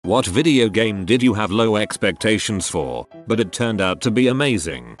What video game did you have low expectations for, but it turned out to be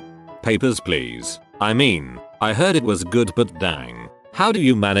amazing? Papers, please. I mean, I heard it was good, but dang. How do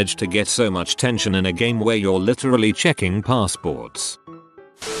you manage to get so much tension in a game where you're literally checking passports?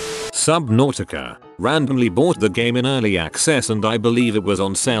 Subnautica. Randomly bought the game in early access and I believe it was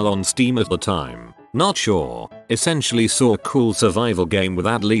on sale on Steam at the time. Not sure. Essentially saw a cool survival game with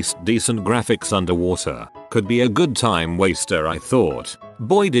at least decent graphics underwater. Could be a good time waster, I thought.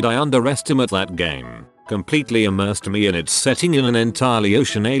 Boy, did I underestimate that game. Completely immersed me in its setting in an entirely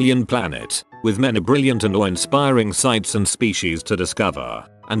ocean alien planet, with many brilliant and awe-inspiring sights and species to discover,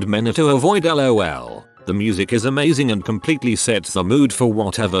 and many to avoid. LOL. The music is amazing and completely sets the mood for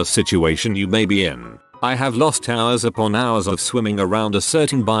whatever situation you may be in. I have lost hours upon hours of swimming around a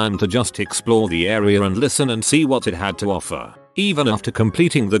certain biome to just explore the area and listen and see what it had to offer. Even after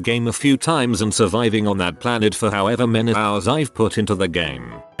completing the game a few times and surviving on that planet for however many hours I've put into the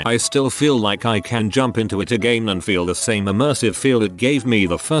game, I still feel like I can jump into it again and feel the same immersive feel it gave me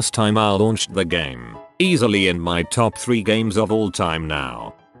the first time I launched the game. Easily in my top 3 games of all time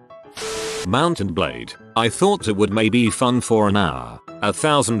now. Mountain Blade. I thought it would maybe be fun for an hour,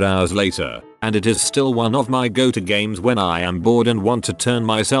 1,000 hours later, and it is still one of my go-to games when I am bored and want to turn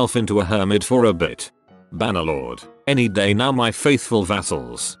myself into a hermit for a bit. Bannerlord. Any day now, my faithful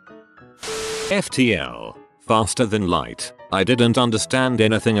vassals. FTL. Faster Than Light. I didn't understand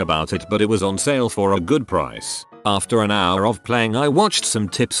anything about it, but it was on sale for a good price. After an hour of playing, I watched some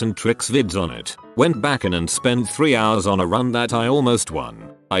tips and tricks vids on it, went back in and spent 3 hours on a run that I almost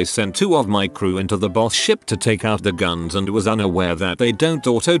won. I sent 2 of my crew into the boss ship to take out the guns and was unaware that they don't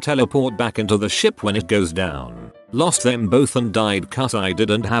auto-teleport back into the ship when it goes down. Lost them both and died cause I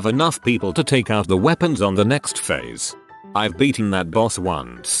didn't have enough people to take out the weapons on the next phase. I've beaten that boss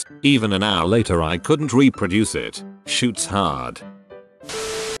once. Even an hour later I couldn't reproduce it. Shoots hard.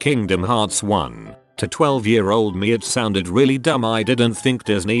 Kingdom Hearts 1. To 12-year-old me it sounded really dumb. I didn't think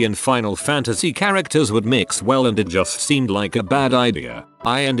Disney and Final Fantasy characters would mix well and it just seemed like a bad idea.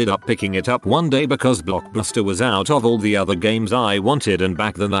 I ended up picking it up one day because Blockbuster was out of all the other games I wanted, and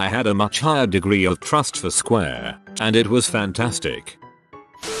back then I had a much higher degree of trust for Square, and it was fantastic.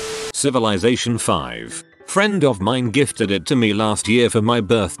 Civilization 5. Friend of mine gifted it to me last year for my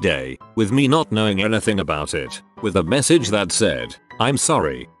birthday, with me not knowing anything about it, with a message that said, "I'm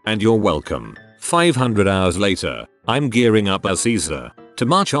sorry, and you're welcome." 500 hours later, I'm gearing up as Caesar to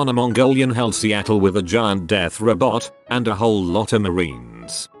march on a Mongolian hell Seattle with a giant death robot and a whole lot of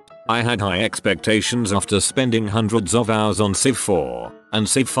marines. I had high expectations after spending hundreds of hours on Civ 4, and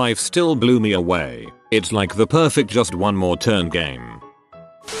Civ 5 still blew me away. It's like the perfect just one more turn game.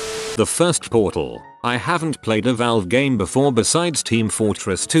 The first Portal. I haven't played a Valve game before besides Team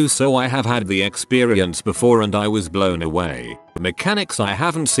Fortress 2, so I have had the experience before and I was blown away. Mechanics I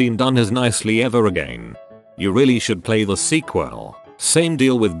haven't seen done as nicely ever again. You really should play the sequel. Same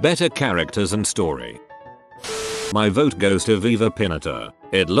deal with better characters and story. My vote goes to Viva Pinata.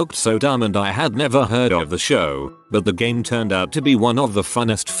 It looked so dumb and I had never heard of the show, but the game turned out to be one of the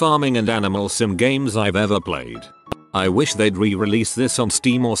funnest farming and animal sim games I've ever played. I wish they'd re-release this on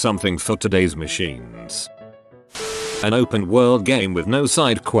Steam or something for today's machines. An open world game with no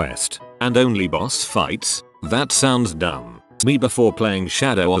side quest and only boss fights? That sounds dumb. Me before playing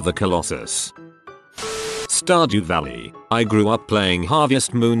Shadow of the Colossus. Stardew Valley. I grew up playing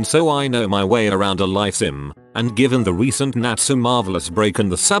Harvest Moon, so I know my way around a life sim, and given the recent not so marvelous break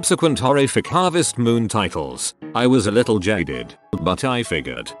and the subsequent horrific Harvest Moon titles, I was a little jaded, but I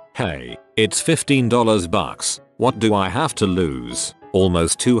figured, hey, it's $15 bucks. What do I have to lose?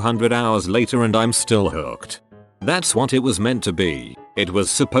 Almost 200 hours later and I'm still hooked. That's what it was meant to be. It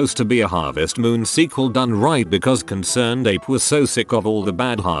was supposed to be a Harvest Moon sequel done right because Concerned Ape was so sick of all the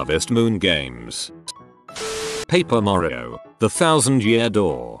bad Harvest Moon games. Paper Mario: The Thousand Year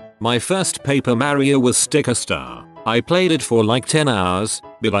Door. My first Paper Mario was Sticker Star. I played it for like 10 hours,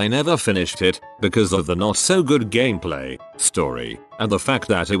 but I never finished it because of the not so good gameplay, story, and the fact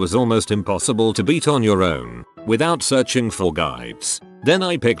that it was almost impossible to beat on your own without searching for guides. Then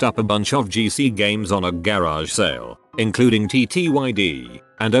I picked up a bunch of GC games on a garage sale, including TTYD,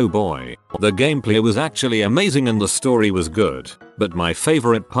 and oh boy, the gameplay was actually amazing and the story was good, but my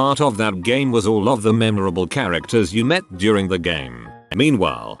favorite part of that game was all of the memorable characters you met during the game.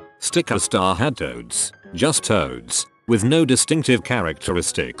 Meanwhile, Sticker Star had Toads. Just Toads, with no distinctive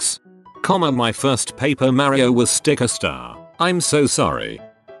characteristics. My first Paper Mario was Sticker Star. I'm so sorry.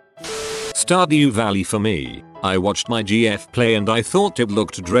 Stardew Valley for me. I watched my GF play and I thought it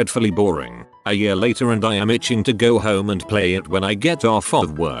looked dreadfully boring. A year later and I am itching to go home and play it when I get off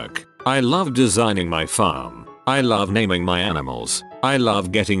of work. I love designing my farm. I love naming my animals. I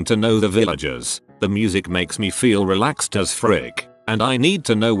love getting to know the villagers. The music makes me feel relaxed as frick. And I need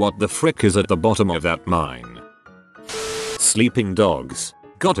to know what the frick is at the bottom of that mine. Sleeping Dogs.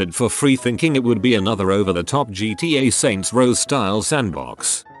 Got it for free thinking it would be another over-the-top GTA Saints Row style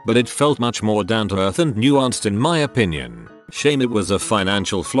sandbox. But it felt much more down to earth and nuanced in my opinion. Shame it was a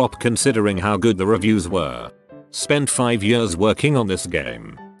financial flop considering how good the reviews were. Spent 5 years working on this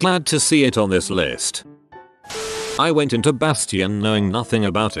game. Glad to see it on this list. I went into Bastion knowing nothing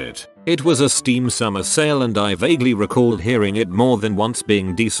about it. It was a Steam summer sale and I vaguely recalled hearing it more than once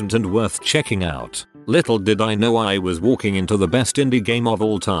being decent and worth checking out. Little did I know I was walking into the best indie game of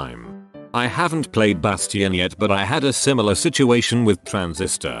all time. I haven't played Bastion yet, but I had a similar situation with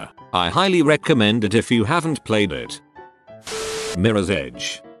Transistor. I highly recommend it if you haven't played it. Mirror's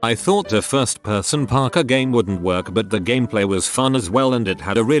Edge. I thought a first-person parkour game wouldn't work, but the gameplay was fun as well and it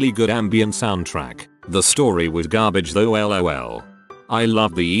had a really good ambient soundtrack. The story was garbage though, lol. I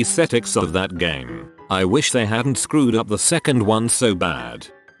love the aesthetics of that game. I wish they hadn't screwed up the second one so bad.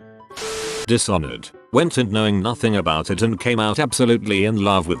 Dishonored. Went in knowing nothing about it and came out absolutely in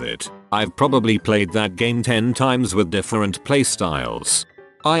love with it. I've probably played that game 10 times with different playstyles.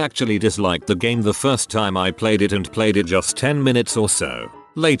 I actually disliked the game the first time I played it and played it just 10 minutes or so.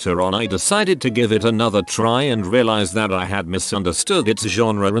 Later on I decided to give it another try and realized that I had misunderstood its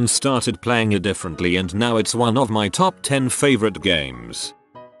genre and started playing it differently, and now it's one of my top 10 favorite games.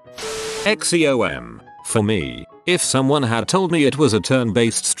 XCOM. For me, if someone had told me it was a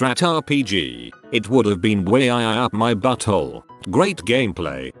turn-based strat RPG, it would have been way up my butthole. Great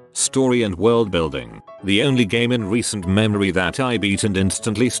gameplay, story and world building. The only game in recent memory that I beat and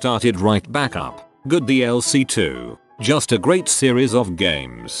instantly started right back up. Good DLC too. Just a great series of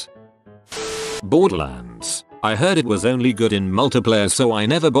games. Borderlands. I heard it was only good in multiplayer, so I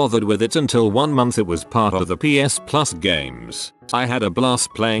never bothered with it until 1 month it was part of the PS Plus games. I had a blast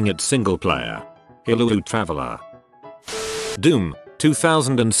playing it single player. Hello Traveler. Doom,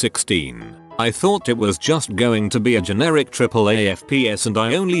 2016. I thought it was just going to be a generic AAA FPS and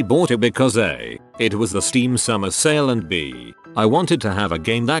I only bought it because A, it was the Steam summer sale, and B, I wanted to have a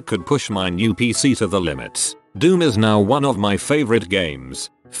game that could push my new PC to the limits. Doom is now one of my favorite games,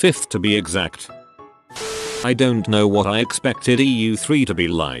 5th to be exact. I don't know what I expected EU3 to be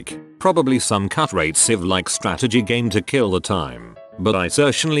like, probably some cut-rate Civ-like strategy game to kill the time, but I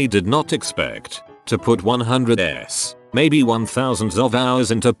certainly did not expect to put 100s, maybe 1000s of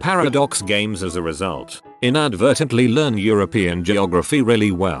hours into Paradox games as a result, inadvertently learn European geography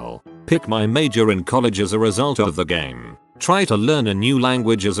really well, pick my major in college as a result of the game, try to learn a new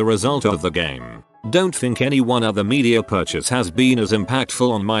language as a result of the game. Don't think any one other media purchase has been as impactful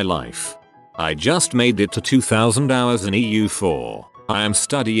on my life. I just made it to 2000 hours in EU4. I am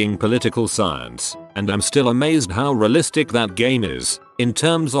studying political science, and I'm still amazed how realistic that game is, in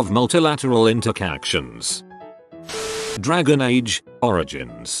terms of multilateral interactions. Dragon Age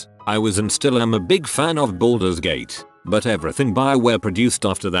Origins. I was and still am a big fan of Baldur's Gate, but everything BioWare produced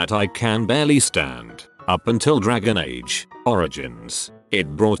after that I can barely stand. Up until Dragon Age Origins,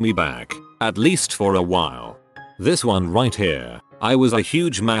 it brought me back, at least for a while. This one right here, I was a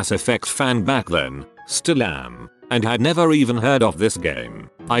huge Mass Effect fan back then, still am, and had never even heard of this game.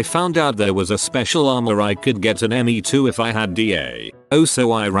 I found out there was a special armor I could get an ME2 if I had DA. Oh,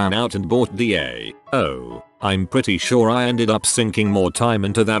 so I ran out and bought DA. Oh, I'm pretty sure I ended up sinking more time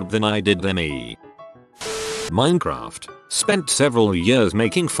into that than I did ME. Minecraft. Spent several years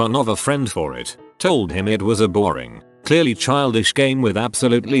making fun of a friend for it. Told him it was a boring, clearly childish game with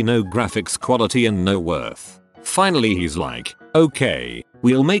absolutely no graphics quality and no worth. Finally he's like, okay,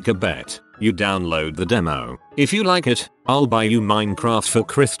 we'll make a bet. You download the demo. If you like it, I'll buy you Minecraft for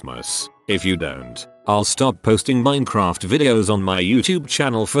Christmas. If you don't, I'll stop posting Minecraft videos on my YouTube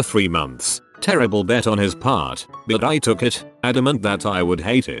channel for 3 months. Terrible bet on his part, but I took it, adamant that I would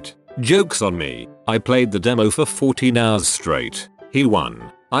hate it. Joke's on me. I played the demo for 14 hours straight. He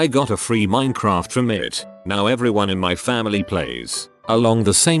won. I got a free Minecraft from it. Now everyone in my family plays. Along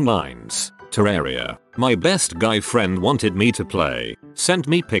the same lines, Terraria. My best guy friend wanted me to play, sent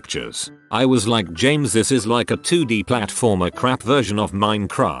me pictures. I was like, James, this is like a 2D platformer crap version of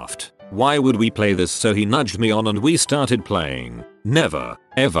Minecraft. Why would we play this? So he nudged me on and we started playing. Never,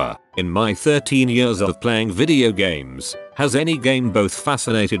 ever, in my 13 years of playing video games, has any game both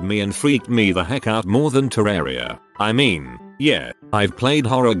fascinated me and freaked me the heck out more than Terraria. I mean, yeah, I've played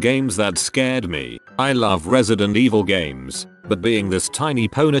horror games that scared me. I love Resident Evil games, but being this tiny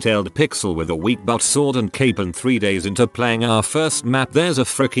ponytailed pixel with a weak butt sword and cape and 3 days into playing our first map there's a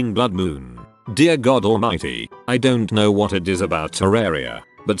fricking blood moon. Dear God almighty, I don't know what it is about Terraria,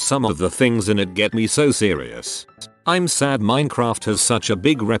 but some of the things in it get me so serious. I'm sad Minecraft has such a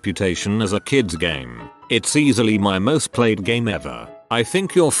big reputation as a kid's game. It's easily my most played game ever. I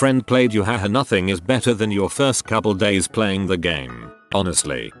think your friend played you. Haha, nothing is better than your first couple days playing the game.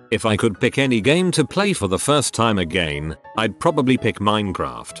 Honestly, if I could pick any game to play for the first time again, I'd probably pick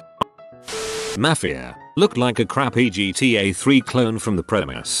Minecraft. Mafia. Looked like a crappy GTA 3 clone from the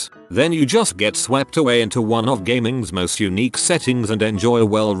premise. Then you just get swept away into one of gaming's most unique settings and enjoy a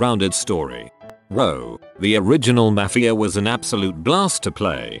well-rounded story. Whoa, the original Mafia was an absolute blast to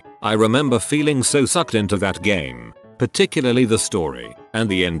play. I remember feeling so sucked into that game, particularly the story and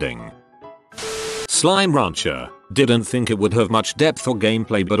the ending. Slime Rancher. Didn't think it would have much depth or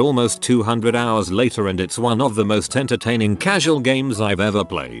gameplay, but almost 200 hours later and it's one of the most entertaining casual games I've ever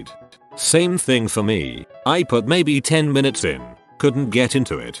played. Same thing for me. I put maybe 10 minutes in, couldn't get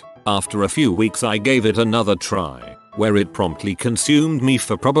into it. After a few weeks I gave it another try, where it promptly consumed me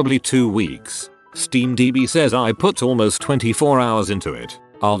for probably 2 weeks. SteamDB says I put almost 24 hours into it.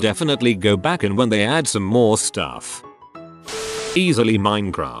 I'll definitely go back in when they add some more stuff. Easily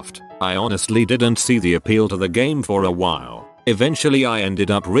Minecraft. I honestly didn't see the appeal to the game for a while. Eventually I ended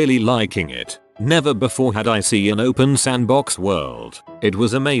up really liking it. Never before had I seen an open sandbox world. It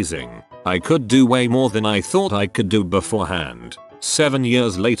was amazing. I could do way more than I thought I could do beforehand. 7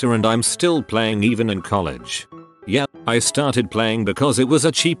 years later and I'm still playing even in college. Yeah, I started playing because it was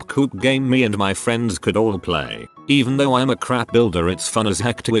a cheap coop game me and my friends could all play. Even though I'm a crap builder, it's fun as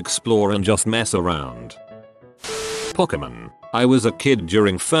heck to explore and just mess around. Pokemon. I was a kid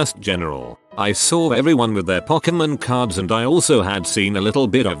during First General. I saw everyone with their Pokemon cards and I also had seen a little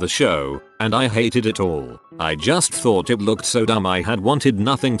bit of the show, and I hated it all. I just thought it looked so dumb I had wanted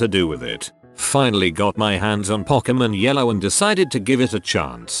nothing to do with it. Finally got my hands on Pokemon Yellow and decided to give it a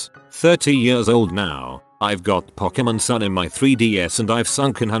chance. 30 years old now. I've got Pokemon Sun in my 3DS and I've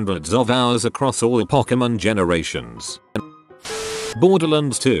sunk in hundreds of hours across all Pokemon generations.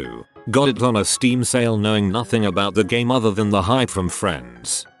 Borderlands 2. Got it on a Steam sale knowing nothing about the game other than the hype from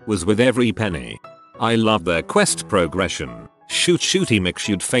friends. Was with every penny. I love their quest progression. Shooty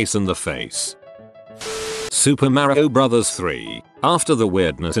McShoot face in the face. Super Mario Bros. 3. After the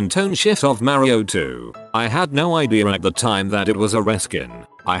weirdness and tone shift of Mario 2, I had no idea at the time that it was a reskin.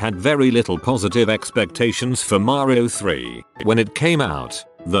 I had very little positive expectations for Mario 3 when it came out,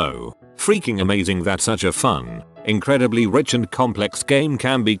 though. Freaking amazing that such a fun, incredibly rich and complex game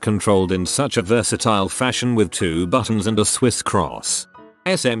can be controlled in such a versatile fashion with 2 buttons and a Swiss cross.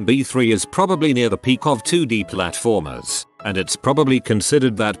 SMB3 is probably near the peak of 2D platformers, and it's probably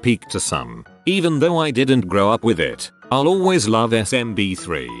considered that peak to some. Even though I didn't grow up with it, I'll always love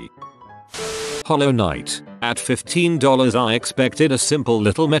SMB3. Hollow Knight. At $15 I expected a simple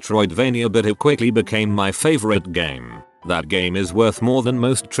little Metroidvania, but it quickly became my favorite game. That game is worth more than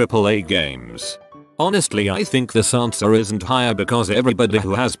most AAA games. Honestly, I think this answer isn't higher because everybody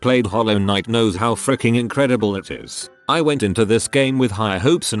who has played Hollow Knight knows how freaking incredible it is. I went into this game with high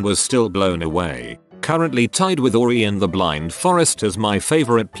hopes and was still blown away. Currently tied with Ori and the Blind Forest as my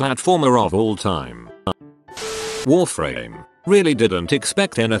favorite platformer of all time. Warframe. Really didn't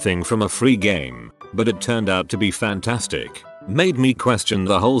expect anything from a free game, but it turned out to be fantastic. Made me question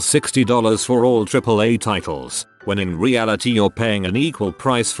the whole $60 for all AAA titles, when in reality you're paying an equal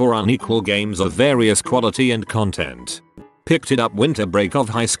price for unequal games of various quality and content. Picked it up winter break of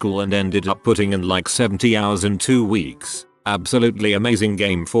high school and ended up putting in like 70 hours in 2 weeks. Absolutely amazing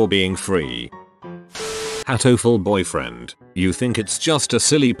game for being free. Hatoful Boyfriend. You think it's just a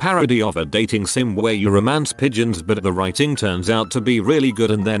silly parody of a dating sim where you romance pigeons, but the writing turns out to be really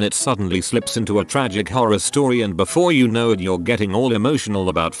good and then it suddenly slips into a tragic horror story and before you know it you're getting all emotional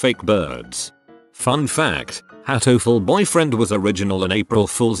about fake birds. Fun fact, Hatoful Boyfriend was original an April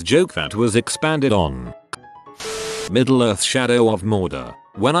Fool's joke that was expanded on. Middle-earth Shadow of Mordor.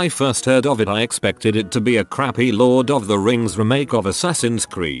 When I first heard of it I expected it to be a crappy Lord of the Rings remake of Assassin's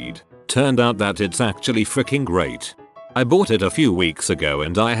Creed. Turned out that it's actually freaking great. I bought it a few weeks ago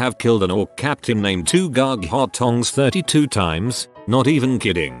and I have killed an orc captain named Tugarg Hottongs 32 times, not even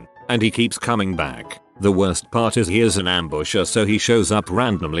kidding, and he keeps coming back. The worst part is he is an ambusher, so he shows up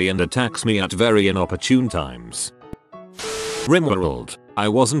randomly and attacks me at very inopportune times. RimWorld. I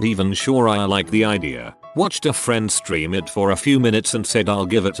wasn't even sure I liked the idea. Watched a friend stream it for a few minutes and said I'll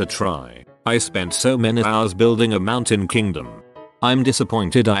give it a try. I spent so many hours building a mountain kingdom. I'm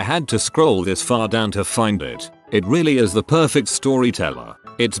disappointed I had to scroll this far down to find it. It really is the perfect storyteller.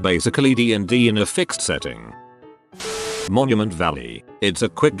 It's basically D&D in a fixed setting. Monument Valley. It's a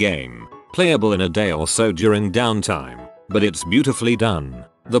quick game, playable in a day or so during downtime, but it's beautifully done.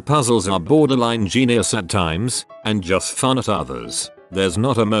 The puzzles are borderline genius at times, and just fun at others. There's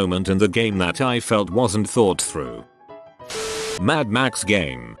not a moment in the game that I felt wasn't thought through. Mad Max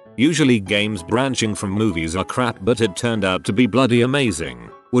game. Usually games branching from movies are crap, but it turned out to be bloody amazing.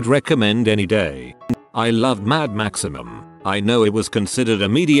 Would recommend any day. I loved Mad Maximum. I know it was considered a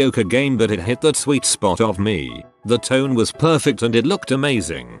mediocre game, but it hit that sweet spot of me. The tone was perfect and it looked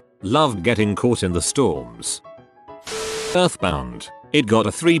amazing. Loved getting caught in the storms. Earthbound. It got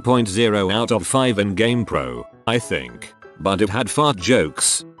a 3.0 out of 5 in GamePro, I think. But it had fart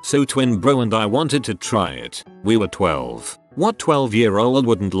jokes, so twin bro and I wanted to try it. We were 12. What 12-year-old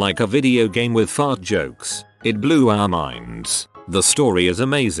wouldn't like a video game with fart jokes? It blew our minds. The story is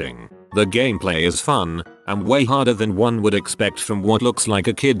amazing. The gameplay is fun, and way harder than one would expect from what looks like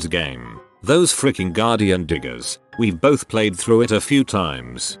a kid's game. Those freaking Guardian Diggers. We've both played through it a few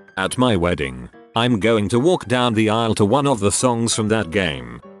times. At my wedding, I'm going to walk down the aisle to one of the songs from that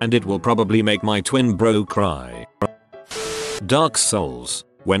game, and it will probably make my twin bro cry. Dark Souls.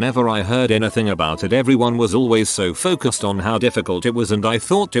 Whenever I heard anything about it, everyone was always so focused on how difficult it was, and I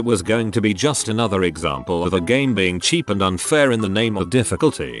thought it was going to be just another example of a game being cheap and unfair in the name of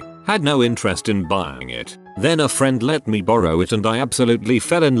difficulty. Had no interest in buying it. Then a friend let me borrow it and I absolutely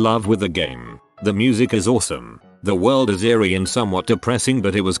fell in love with the game. The music is awesome. The world is eerie and somewhat depressing,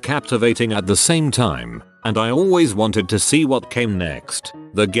 but it was captivating at the same time, and I always wanted to see what came next.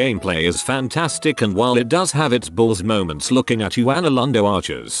 The gameplay is fantastic, and while it does have its balls moments looking at you Analondo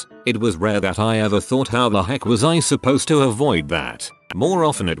archers, it was rare that I ever thought how the heck was I supposed to avoid that. More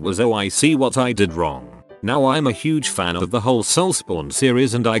often it was oh I see what I did wrong. Now I'm a huge fan of the whole Soulspawn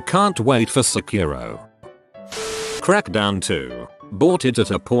series and I can't wait for Sekiro. Crackdown 2. Bought it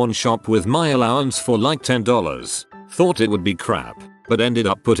at a pawn shop with my allowance for like $10. Thought it would be crap, but ended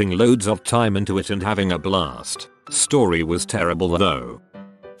up putting loads of time into it and having a blast. Story was terrible though.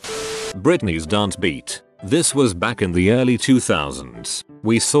 Britney's Dance Beat. This was back in the early 2000s.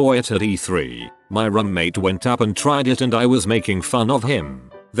 We saw it at E3. My roommate went up and tried it and I was making fun of him.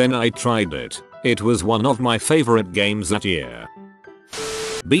 Then I tried it. It was one of my favorite games that year.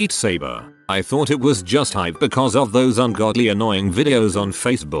 Beat Saber. I thought it was just hype because of those ungodly annoying videos on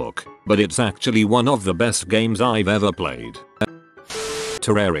Facebook, but it's actually one of the best games I've ever played.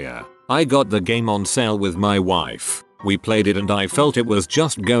 Terraria. I got the game on sale with my wife. We played it and I felt it was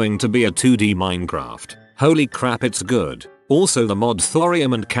just going to be a 2D Minecraft. Holy crap, it's good. Also the mods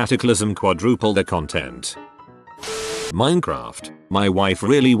Thorium and Cataclysm quadruple the content. Minecraft. My wife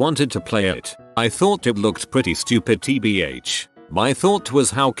really wanted to play it. I thought it looked pretty stupid tbh. My thought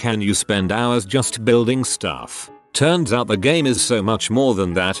was how can you spend hours just building stuff? Turns out the game is so much more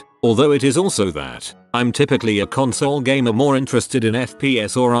than that, although it is also that. I'm typically a console gamer more interested in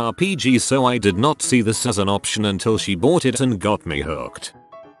FPS or RPGs, so I did not see this as an option until she bought it and got me hooked.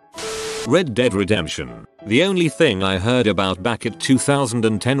 Red Dead Redemption. The only thing I heard about back at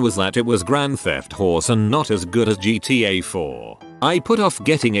 2010 was that it was Grand Theft Horse and not as good as GTA 4. I put off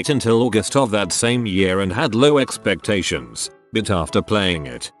getting it until August of that same year and had low expectations. But after playing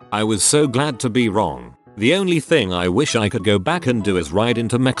it, I was so glad to be wrong. The only thing I wish I could go back and do is ride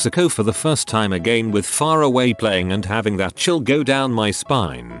into Mexico for the first time again with Far Away playing and having that chill go down my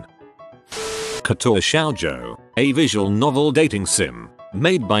spine. Kotor Shoujo, a visual novel dating sim,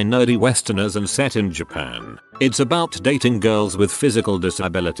 made by nerdy westerners and set in Japan. It's about dating girls with physical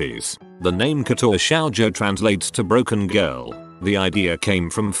disabilities. The name Kotor Shoujo translates to broken girl. The idea came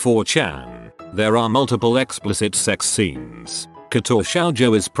from 4chan. There are multiple explicit sex scenes. Kotor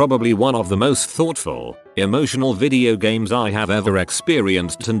Shoujo is probably one of the most thoughtful, emotional video games I have ever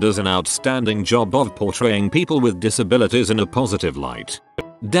experienced and does an outstanding job of portraying people with disabilities in a positive light.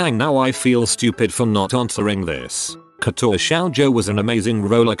 Dang, now I feel stupid for not answering this. Kotor Shoujo was an amazing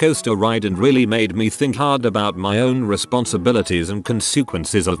roller coaster ride and really made me think hard about my own responsibilities and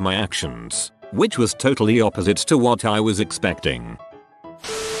consequences of my actions, which was totally opposite to what I was expecting.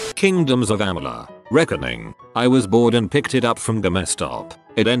 Kingdoms of Amalur: Reckoning. I was bored and picked it up from GameStop.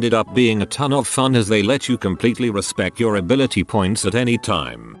 It ended up being a ton of fun as they let you completely respec your ability points at any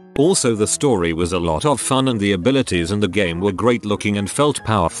time. Also the story was a lot of fun and the abilities in the game were great looking and felt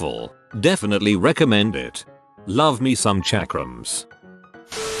powerful. Definitely recommend it. Love me some chakrams.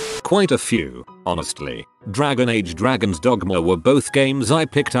 Quite a few, honestly. Dragon Age Dragon's Dogma were both games I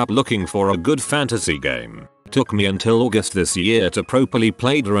picked up looking for a good fantasy game. Took me until August this year to properly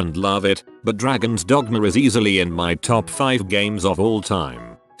play it and love it, but Dragon's Dogma is easily in my top 5 games of all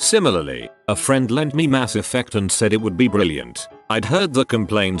time. Similarly, a friend lent me Mass Effect and said it would be brilliant. I'd heard the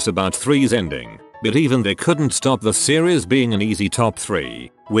complaints about 3's ending, but even they couldn't stop the series being an easy top 3,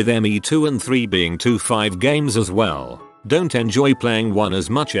 with ME2 and 3 being 2 games as well. Don't enjoy playing 1 as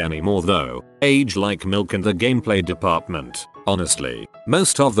much anymore though, age like milk in the gameplay department. Honestly,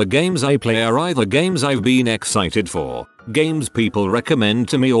 most of the games I play are either games I've been excited for, games people recommend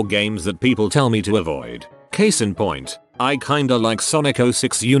to me, or games that people tell me to avoid. Case in point, I kinda like Sonic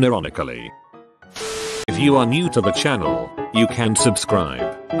 06 unironically. If you are new to the channel, you can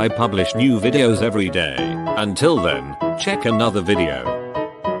subscribe. I publish new videos every day. Until then, check another video.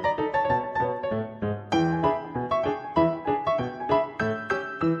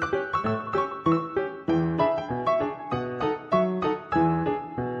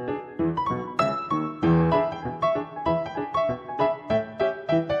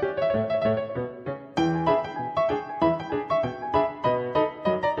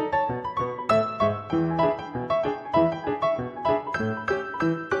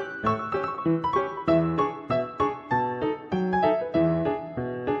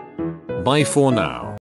 Bye for now.